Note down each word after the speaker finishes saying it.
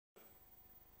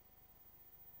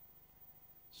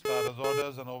Starters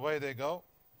orders and away they go.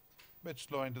 Bit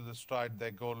slow into the stride, their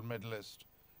gold medalist.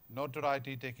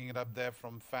 Notoriety taking it up there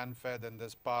from Fanfare. Then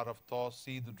there's Power of Thor.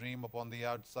 See the Dream upon the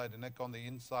outside. Neck on the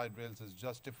inside rails is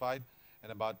Justified.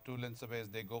 And about 2 lengths away as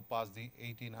they go past the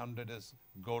 1800 is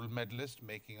gold medalist,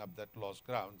 making up that lost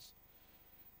grounds.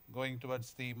 Going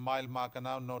towards the mile marker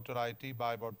now, Notoriety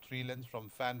by about 3 lengths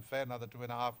from Fanfare. Another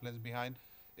 2.5 lengths behind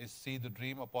is See the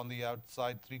Dream upon the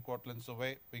outside, 3/4 lengths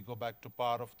away. We go back to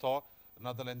Power of Thor.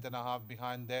 Another 1.5 lengths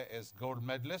behind there is gold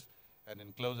medalist. And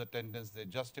in close attendance, they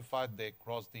Justified. They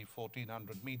cross the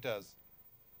 1400 meters.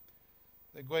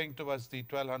 They're going towards the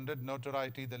 1200.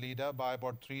 Notoriety, the leader, by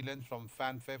about 3 lengths from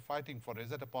Fanfare, fighting for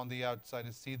it. Upon the outside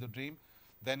is See the Dream.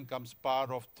 Then comes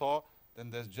Power of Thor.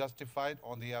 Then there's Justified.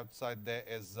 On the outside, there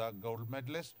is gold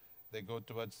medalist. They go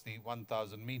towards the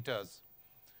 1000 meters.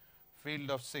 Field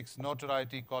of 6.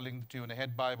 Notoriety calling the tune.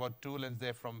 Ahead by about 2 lengths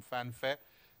there from Fanfare.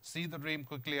 See the Dream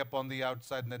quickly up on the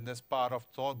outside, and then there's Power of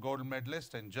Thor, gold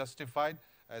medalist, and Justified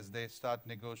as they start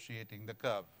negotiating the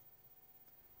curve.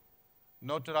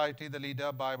 Notoriety, the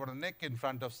leader, by about a neck in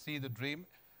front of See the Dream.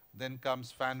 Then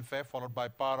comes Fanfare, followed by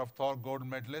Power of Thor, gold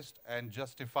medalist, and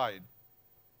Justified.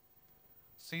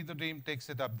 See the Dream takes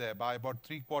it up there by about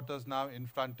 3/4 now in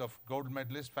front of gold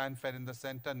medalist, Fanfare in the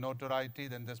center, Notoriety,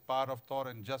 then there's Power of Thor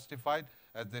and Justified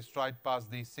as they stride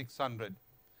past the 600.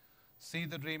 See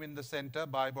the Dream in the center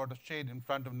by about a shade in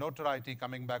front of Notoriety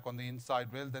coming back on the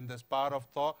inside rail. Then there's Power of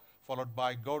Thor, followed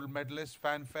by gold medalist,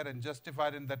 Fanfare and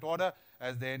Justified in that order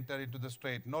as they enter into the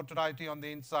straight. Notoriety on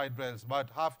the inside rails,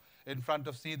 about half in front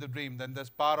of See the Dream. Then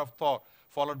there's Power of Thor,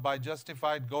 followed by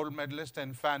Justified, gold medalist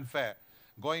and Fanfare.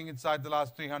 Going inside the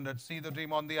last 300, See the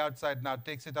Dream on the outside now,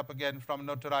 takes it up again from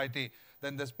Notoriety.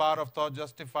 Then there's Power of Thor,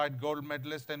 Justified, gold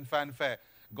medalist and Fanfare.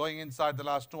 Going inside the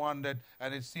last 200,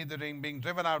 and it's See the Dream being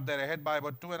driven out there ahead by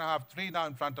about 2.5, 3 now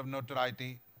in front of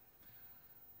Notoriety.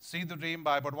 See the Dream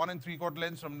by about 1 3/4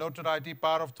 lengths from Notoriety,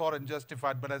 Power of Thor and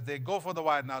Justified. But as they go for the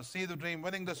wire now, See the Dream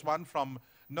winning this one from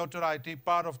Notoriety,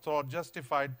 Power of Thor,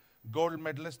 Justified, gold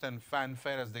medalist and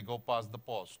Fanfare as they go past the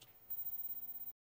post.